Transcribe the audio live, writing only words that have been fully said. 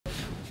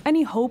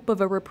Any hope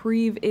of a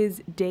reprieve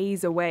is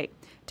days away.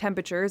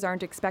 Temperatures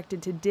aren't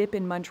expected to dip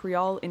in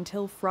Montreal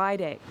until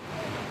Friday.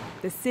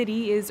 The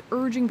city is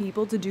urging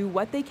people to do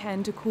what they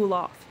can to cool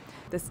off.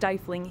 The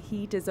stifling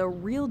heat is a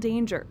real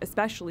danger,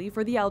 especially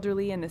for the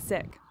elderly and the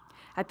sick.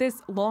 At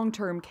this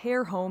long-term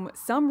care home,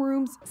 some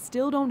rooms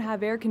still don't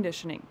have air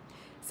conditioning.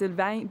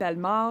 Sylvain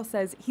Bellemare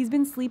says he's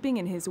been sleeping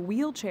in his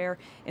wheelchair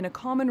in a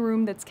common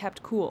room that's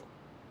kept cool.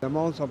 Le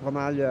monde sont pas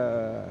mal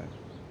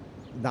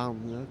down,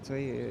 là, tu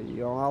sais.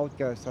 Ils ont hâte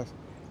que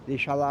les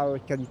chaleurs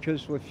canicules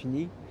soient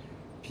finies,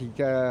 puis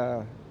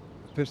qu'on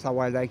puisse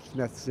avoir l'air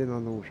climatisé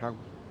dans nos chambres.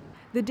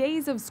 The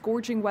days of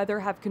scorching weather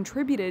have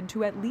contributed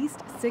to at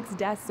least 6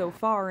 deaths so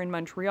far in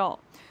Montreal.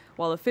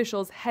 While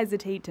officials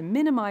hesitate to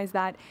minimize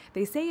that,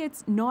 they say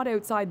it's not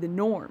outside the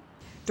norm.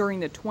 During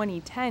the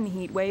 2010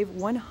 heat wave,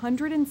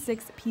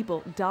 106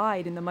 people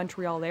died in the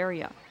Montreal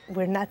area.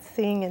 We're not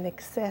seeing an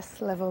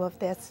excess level of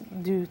deaths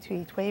due to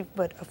heat wave,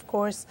 but of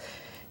course,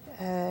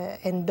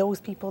 and those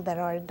people that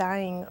are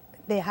dying,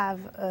 they have,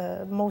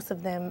 most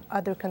of them,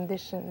 other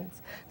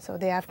conditions. So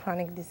they have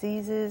chronic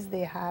diseases,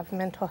 they have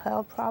mental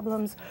health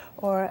problems,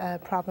 or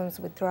problems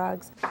with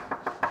drugs.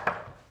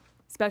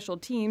 Special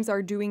teams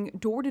are doing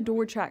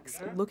door-to-door checks,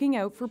 looking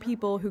out for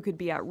people who could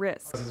be at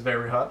risk. It's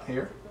very hot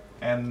here,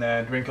 and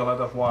drink a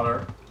lot of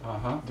water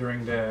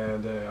during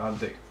the hot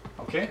day.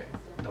 Okay?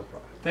 No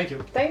problem. Thank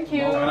you. Thank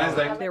you. Have a nice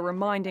day. They're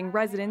reminding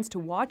residents to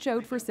watch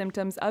out for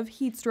symptoms of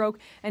heat stroke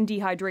and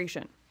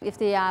dehydration. If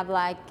they have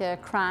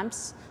like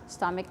cramps,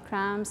 stomach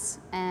cramps,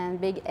 and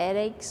big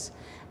headaches,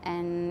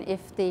 and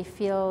if they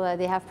feel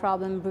they have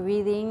problem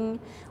breathing,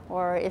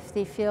 or if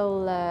they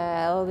feel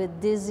a little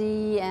bit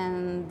dizzy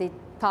and they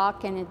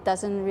talk and it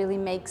doesn't really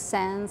make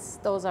sense,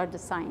 those are the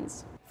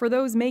signs. For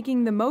those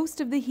making the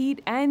most of the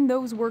heat and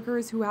those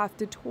workers who have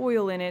to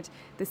toil in it,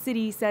 the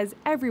city says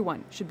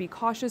everyone should be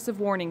cautious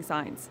of warning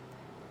signs.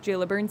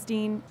 Jayla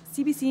Bernstein,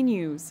 CBC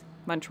News,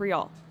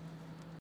 Montreal.